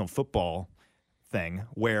situational football thing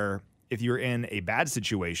where if you're in a bad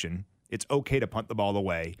situation, it's okay to punt the ball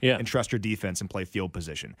away and trust your defense and play field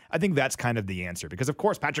position. I think that's kind of the answer because, of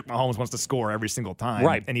course, Patrick Mahomes wants to score every single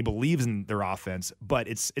time, and he believes in their offense, but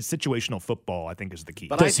it's situational football, I think, is the key.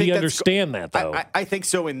 But Does he understand that, though? I think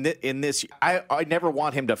so in this. I never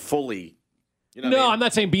want him to fully You know no, what I mean? I'm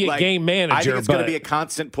not saying be a game manager. I think it's going to be a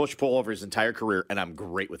constant push-pull over his entire career, and I'm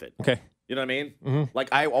great with it. Okay. You know what I mean? Mm-hmm. Like,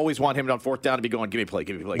 I always want him on fourth down to be going, give me a play,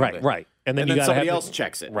 give me a play. Right, right. And then somebody else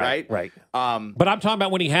checks it, right? Right. But I'm talking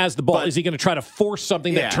about when he has the ball. Is he going to try to force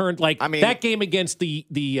something that turned, like, that game against the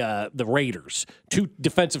Raiders, 2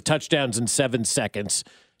 defensive touchdowns in 7 seconds.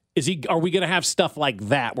 Are we going to have stuff like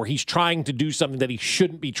that where he's trying to do something that he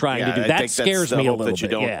shouldn't be trying to do? That scares me a little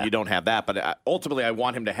bit. You don't have that, but ultimately I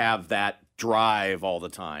want him to have that drive all the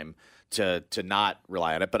time to not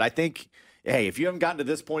rely on it. But I think, hey, if you haven't gotten to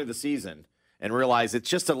this point of the season and realize it's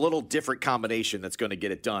just a little different combination that's going to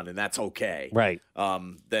get it done, and that's okay. Right.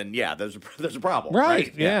 Then, yeah, there's a problem.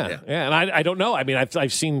 Right. Yeah. And I don't know. I mean,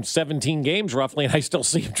 I've seen 17 games roughly, and I still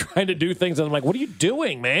see him trying to do things. And I'm like, what are you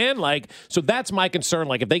doing, man? Like, so that's my concern.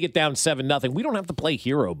 Like, if they get down 7-0, we don't have to play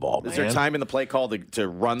hero ball, man. Is there time in the play call to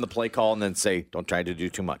run the play call and then say, don't try to do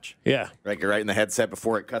too much? Yeah. Like, you're right in the headset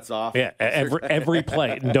before it cuts off? Yeah. Every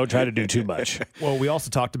play, and don't try to do too much. Well, we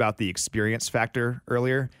also talked about the experience factor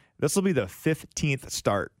earlier. This will be the 15th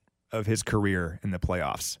start of his career in the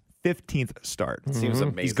playoffs. 15th start. Seems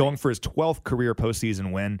amazing. He's going for his 12th career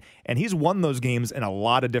postseason win, and he's won those games in a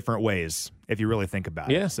lot of different ways, if you really think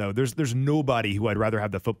about it. So there's nobody who I'd rather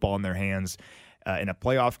have the football in their hands in a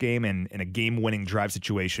playoff game and in a game-winning drive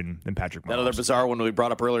situation than Patrick Mahomes. That other bizarre one we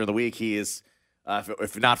brought up earlier in the week, he is,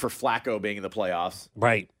 if not for Flacco being in the playoffs.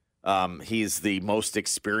 Right. He's the most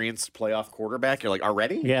experienced playoff quarterback. You're like,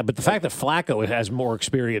 already? Yeah, but the fact that Flacco has more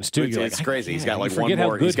experience too, It's crazy. He's got like one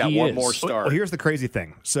more. He's got one more start. Well, here's the crazy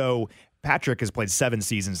thing. So Patrick has played 7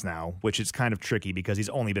 seasons now, which is kind of tricky because he's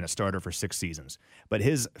only been a starter for 6 seasons. But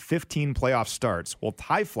his 15 playoff starts will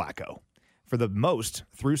tie Flacco for the most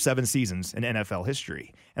through 7 seasons in NFL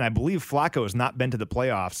history. And I believe Flacco has not been to the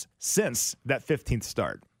playoffs since that 15th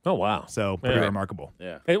start. Oh, wow. So pretty remarkable.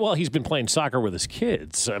 Yeah. Well, he's been playing soccer with his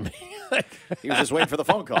kids. I mean, he was just waiting for the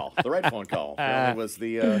phone call, the right phone call. It was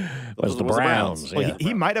the Browns. Well, Yeah.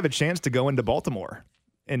 he might have a chance to go into Baltimore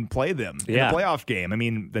and play them in a playoff game. I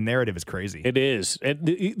mean, the narrative is crazy. It is. And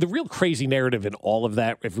the real crazy narrative in all of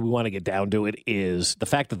that, if we want to get down to it, is the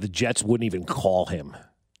fact that the Jets wouldn't even call him.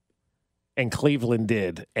 And Cleveland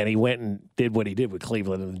did, and he went and did what he did with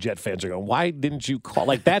Cleveland, and the Jet fans are going, why didn't you call?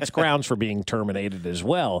 Like, that's grounds for being terminated as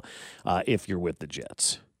well if you're with the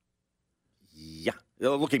Jets. Yeah.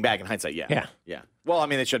 Looking back in hindsight, yeah. Well, I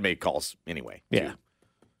mean, they should make calls anyway. Yeah.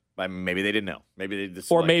 But maybe they didn't know. Maybe they just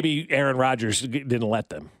maybe Aaron Rodgers didn't let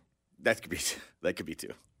them. That could be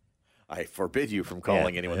too. I forbid you from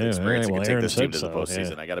calling anyone with experience who can take this team to the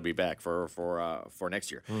postseason. I got to be back for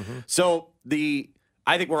next year. So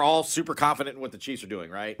I think we're all super confident in what the Chiefs are doing,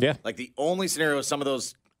 right? Yeah. Like the only scenario, some of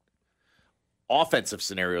those offensive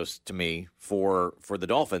scenarios to me for the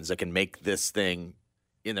Dolphins that can make this thing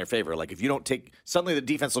in their favor. Like if you don't suddenly the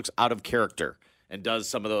defense looks out of character and does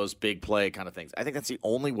some of those big play kind of things. I think that's the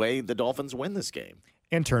only way the Dolphins win this game.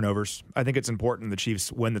 And turnovers. I think it's important the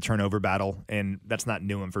Chiefs win the turnover battle, and that's not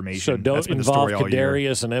new information. So don't involve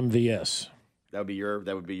Kadarius and MVS. That would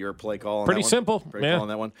be your play call. On Pretty that one? simple. Play call on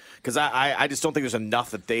that one, because I just don't think there's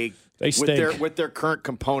enough that they with their current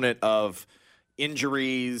component of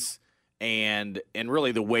injuries and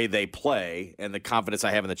really the way they play and the confidence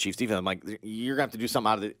I have in the Chiefs defense. I'm like, you're gonna have to do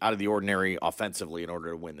something out of the ordinary offensively in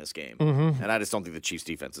order to win this game. And I just don't think the Chiefs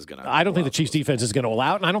defense is gonna. I don't think the Chiefs defense is going to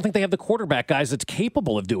allow it, and I don't think they have the quarterback guys that's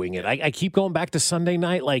capable of doing it. I keep going back to Sunday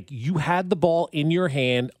night. Like, you had the ball in your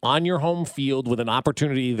hand on your home field with an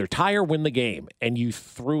opportunity to either tie or win the game, and you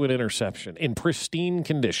threw an interception in pristine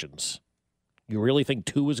conditions. You really think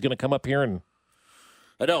Tua is going to come up here and?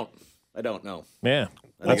 I don't know. Yeah.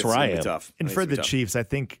 That's where I am. Tough. And for the Chiefs, I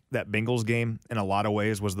think that Bengals game, in a lot of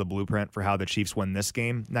ways, was the blueprint for how the Chiefs win this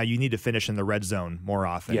game. Now, you need to finish in the red zone more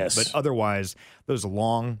often. Yes. But otherwise, those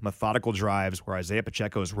long, methodical drives where Isaiah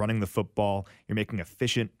Pacheco is running the football, you're making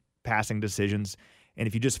efficient passing decisions. And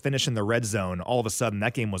if you just finish in the red zone, all of a sudden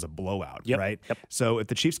that game was a blowout, right? Yep. So if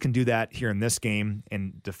the Chiefs can do that here in this game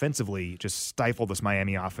and defensively just stifle this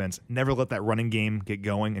Miami offense, never let that running game get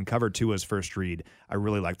going and cover Tua's first read, I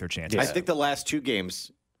really like their chances. I think the last 2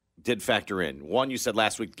 games did factor in. One, you said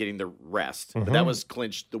last week getting the rest, but that was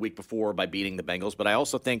clinched the week before by beating the Bengals. But I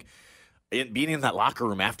also think being in that locker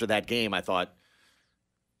room after that game, I thought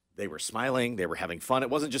they were smiling, they were having fun. It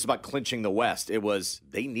wasn't just about clinching the West. It was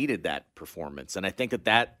they needed that performance. And I think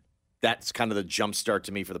that's kind of the jump start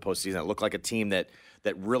to me for the postseason. It looked like a team that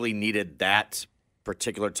really needed that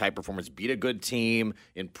particular type performance, beat a good team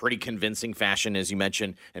in pretty convincing fashion, as you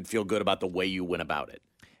mentioned, and feel good about the way you went about it.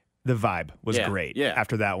 The vibe was great Yeah.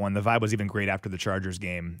 after that one. The vibe was even great after the Chargers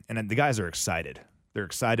game. And the guys are excited. They're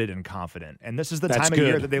excited and confident. And this is the time of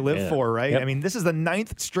year that they live for, right? Yep. I mean, this is the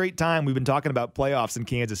 9th straight time we've been talking about playoffs in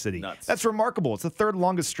Kansas City. Nuts. That's remarkable. It's the 3rd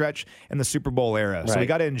longest stretch in the Super Bowl era. So we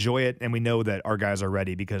got to enjoy it, and we know that our guys are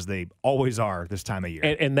ready because they always are this time of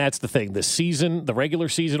year. And that's the thing. The season, the regular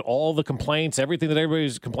season, all the complaints, everything that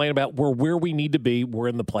everybody's complaining about, we're where we need to be. We're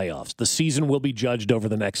in the playoffs. The season will be judged over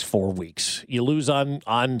the next 4 weeks. You lose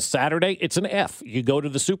on Saturday, it's an F. You go to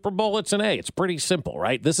the Super Bowl, it's an A. It's pretty simple,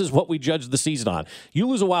 right? This is what we judge the season on. You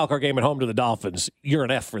lose a wild card game at home to the Dolphins, you're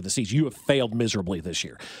an F for the season. You have failed miserably this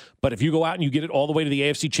year. But if you go out and you get it all the way to the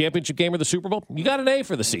AFC Championship game or the Super Bowl, you got an A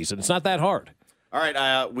for the season. It's not that hard. All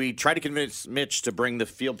right, we tried to convince Mitch to bring the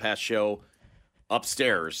Field Pass show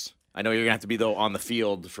upstairs. I know you're going to have to be, though, on the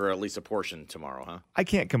field for at least a portion tomorrow, huh? I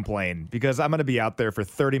can't complain because I'm going to be out there for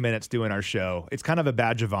 30 minutes doing our show. It's kind of a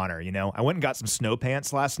badge of honor, you know? I went and got some snow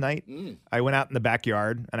pants last night. I went out in the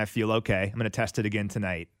backyard, and I feel okay. I'm going to test it again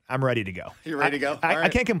tonight. I'm ready to go. You're ready to go? I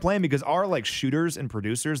can't complain because our shooters and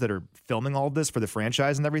producers that are filming all of this for the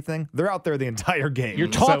franchise and everything, they're out there the entire game. You're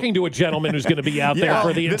talking to a gentleman who's going to be out there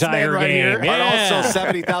for the entire game. Here, and also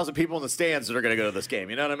 70,000 people in the stands that are going to go to this game.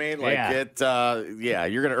 You know what I mean?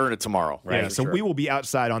 You're going to earn it tomorrow. Right. Yeah, so we will be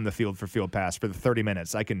outside on the field for Field Pass for the 30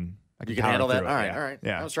 minutes. I can handle that? All All right.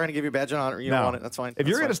 Yeah. I was trying to give you a badge of honor. You don't want it. That's fine. If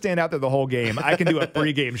you're going to stand out there the whole game, I can do a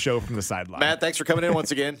pregame show from the sideline. Matt, thanks for coming in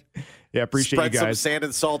once again. Yeah, appreciate Spread you guys. some sand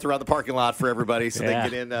and salt around the parking lot for everybody so they can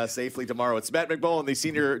get in safely tomorrow. It's Matt McMullen, the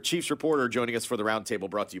senior Chiefs reporter, joining us for the Roundtable,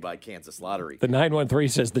 brought to you by Kansas Lottery. The 913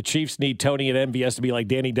 says the Chiefs need Tony and MVS to be like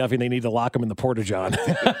Danny Duffy, and they need to lock him in the Porta-John.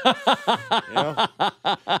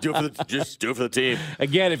 Just do it for the team.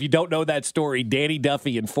 Again, if you don't know that story, Danny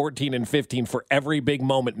Duffy in 14 and 15 for every big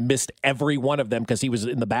moment missed every one of them because he was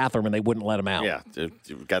in the bathroom and they wouldn't let him out. Yeah,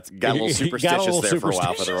 got a little superstitious for a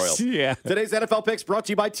while for the Royals. Yeah. Today's NFL picks brought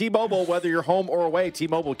to you by T-Mobile. Whether you're home or away,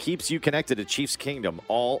 T-Mobile keeps you connected to Chiefs Kingdom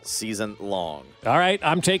all season long. All right,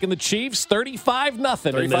 I'm taking the Chiefs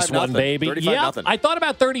 35-0 in this one, baby. 35-0. I thought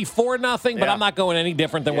about 34-0, but I'm not going any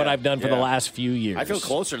different than what I've done for the last few years. I feel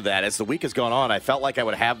closer to that as the week has gone on. I felt like I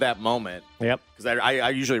would have that moment. Yep. Because I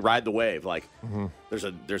usually ride the wave. Like there's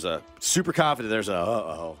a super confident. There's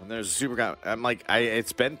a and there's a super confident. I'm like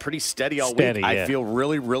it's been pretty steady all week. Yeah. I feel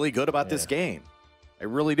really really good about this game. I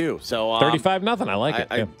really do. So 35-0. I like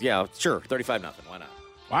it. Yeah, sure. 35-0. Why not?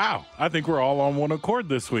 Wow. I think we're all on one accord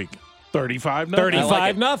this week. 35-0.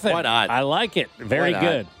 35-0. Why not? I like it. Very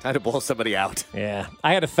good. Time to blow somebody out. Yeah.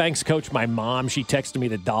 I had to thanks coach my mom. She texted me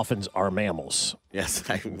that dolphins are mammals. Yes,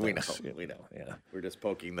 we know. We know. Yeah. We're just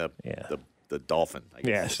poking the dolphin. I guess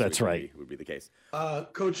yes, that's right. Would be the case.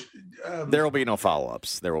 Coach, there will be no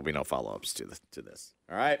follow-ups. There will be no follow-ups to this.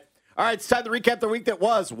 All right. All right, it's time to recap the week that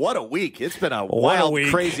was. What a week. It's been a wild,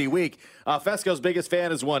 crazy week. Fesco's biggest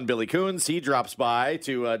fan is one, Billy Coons. He drops by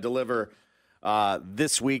to deliver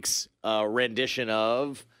this week's rendition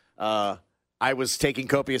of I Was Taking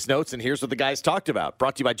Copious Notes, and here's what the guys talked about.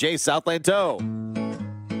 Brought to you by Jay's Southland Tow.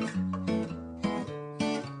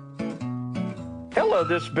 Hello,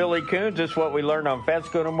 this is Billy Coons. This is what we learned on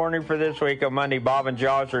Fesco in the morning for this week. On Monday, Bob and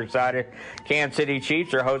Josh are excited. Kansas City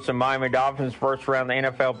Chiefs are hosting Miami Dolphins first round of the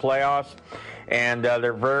NFL playoffs. And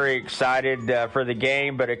they're very excited for the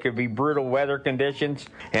game, but it could be brutal weather conditions.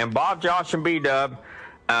 And Bob, Josh, and B-Dub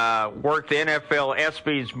worked the NFL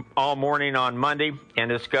ESPYs all morning on Monday and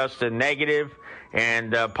discussed the negative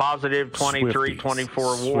and positive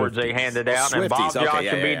 23-24 awards they handed out. And Bob, Josh,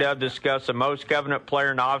 and B-Dub discussed the most covenant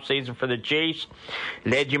player in the offseason for the Chiefs.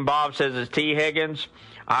 Legend Bob says it's T. Higgins.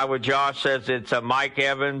 Iowa Josh says it's Mike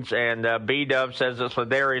Evans. And B-Dub says it's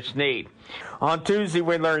Ladarius Sneed. On Tuesday,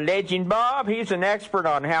 we learned Legend Bob. He's an expert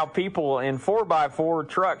on how people in 4x4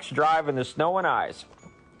 trucks drive in the snow and ice.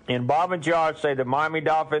 And Bob and Josh say the Miami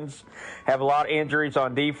Dolphins have a lot of injuries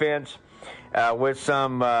on defense. With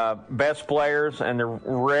some best players, and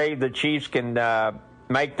the Chiefs can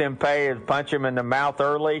make them pay and punch them in the mouth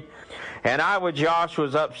early. And Iowa Josh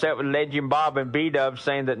was upset with Legend Bob and B-Dub,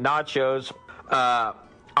 saying that nachos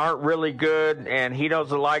aren't really good, and he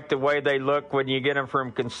doesn't like the way they look when you get them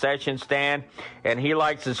from concession stand, and he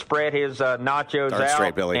likes to spread his nachos out.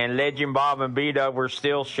 Straight, Billy. And Legend Bob and B-Dub were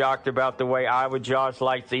still shocked about the way Iowa Josh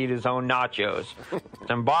likes to eat his own nachos.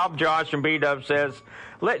 And Bob, Josh, and B-Dub says,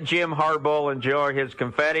 let Jim Harbaugh enjoy his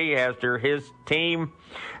confetti after his team.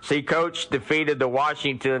 See, coach defeated the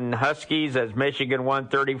Washington Huskies as Michigan won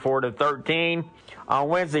 34-13. On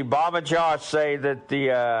Wednesday, Bob and Josh say that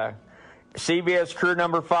the CBS Crew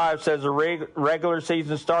number 5 says the regular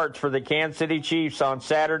season starts for the Kansas City Chiefs on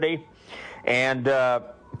Saturday. And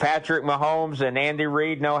Patrick Mahomes and Andy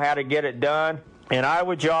Reid know how to get it done. And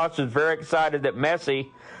Iowa Josh is very excited that Messi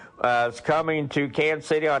is coming to Kansas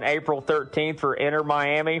City on April 13th for Inter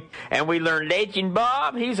Miami. And we learned Legend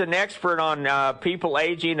Bob. He's an expert on people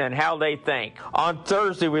aging and how they think. On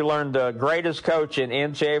Thursday, we learned the greatest coach in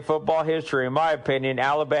NCAA football history, in my opinion,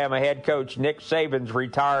 Alabama head coach Nick Saban's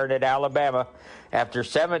retired at Alabama after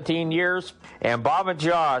 17 years. And Bob and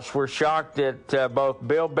Josh were shocked that both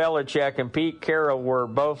Bill Belichick and Pete Carroll were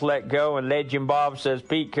both let go. And Legend Bob says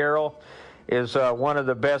Pete Carroll is one of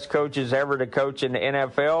the best coaches ever to coach in the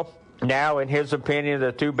NFL. Now, in his opinion,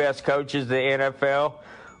 the two best coaches in the NFL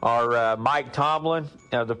are Mike Tomlin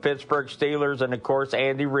of the Pittsburgh Steelers and, of course,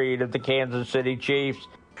 Andy Reid of the Kansas City Chiefs.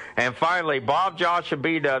 And finally, Bob, Josh, and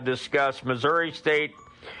B-Dub discussed Missouri State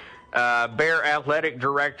Bear Athletic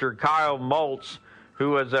Director Kyle Moltz, who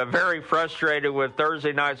was very frustrated with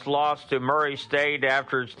Thursday night's loss to Murray State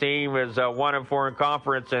after his team is 1-4 in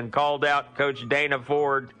conference, and called out Coach Dana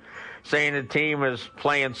Ford, saying the team is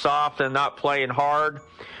playing soft and not playing hard.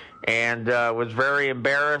 and was very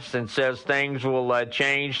embarrassed and says things will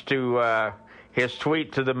change to his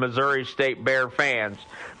tweet to the Missouri State Bear fans.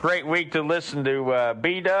 Great week to listen to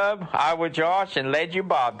B-Dub, Iowa Josh, and Led You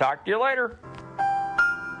Bob. Talk to you later.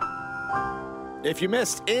 If you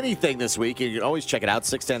missed anything this week, you can always check it out,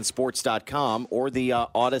 610sports.com or the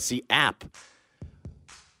Odyssey app.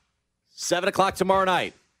 7 o'clock tomorrow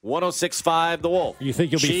night, 106.5 The Wolf. You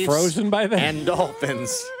think you'll Chiefs be frozen by then? And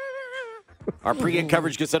Dolphins. Our pregame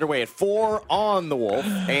coverage gets underway at 4 on The Wolf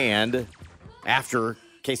and after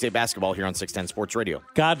K-State basketball here on 610 Sports Radio.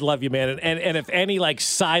 God love you, man. And if any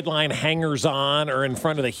sideline hangers on are in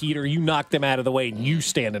front of the heater, you knock them out of the way and you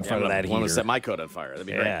stand in front of that heater. I want to set my coat on fire. That'd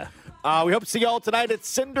be great. Yeah. We hope to see you all tonight at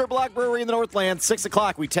Cinder Block Brewery in the Northland. 6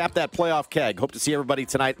 o'clock, we tap that playoff keg. Hope to see everybody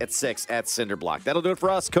tonight at 6 at Cinder Block. That'll do it for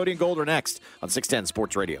us. Cody and Gold are next on 610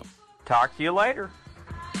 Sports Radio. Talk to you later.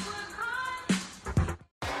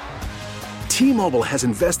 T-Mobile has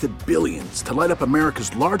invested billions to light up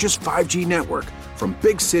America's largest 5G network, from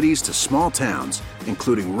big cities to small towns,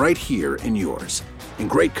 including right here in yours. And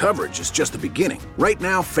great coverage is just the beginning. Right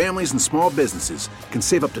now, families and small businesses can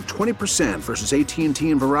save up to 20% versus AT&T and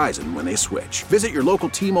Verizon when they switch. Visit your local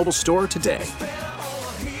T-Mobile store today.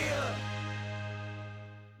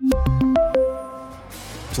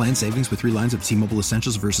 Plan savings with 3 lines of T-Mobile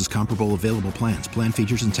Essentials versus comparable available plans. Plan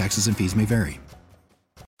features and taxes and fees may vary.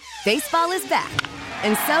 Baseball is back,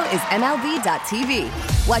 and so is MLB.tv.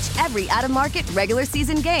 Watch every out-of-market regular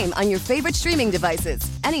season game on your favorite streaming devices,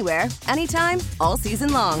 anywhere, anytime, all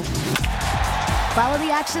season long. Follow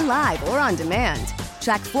the action live or on demand.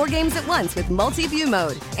 Track 4 games at once with multi-view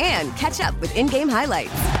mode and catch up with in-game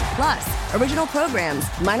highlights. Plus, original programs,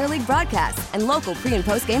 minor league broadcasts, and local pre- and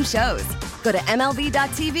post-game shows. Go to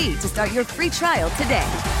MLB.tv to start your free trial today.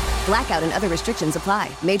 Blackout and other restrictions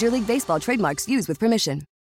apply. Major League Baseball trademarks used with permission.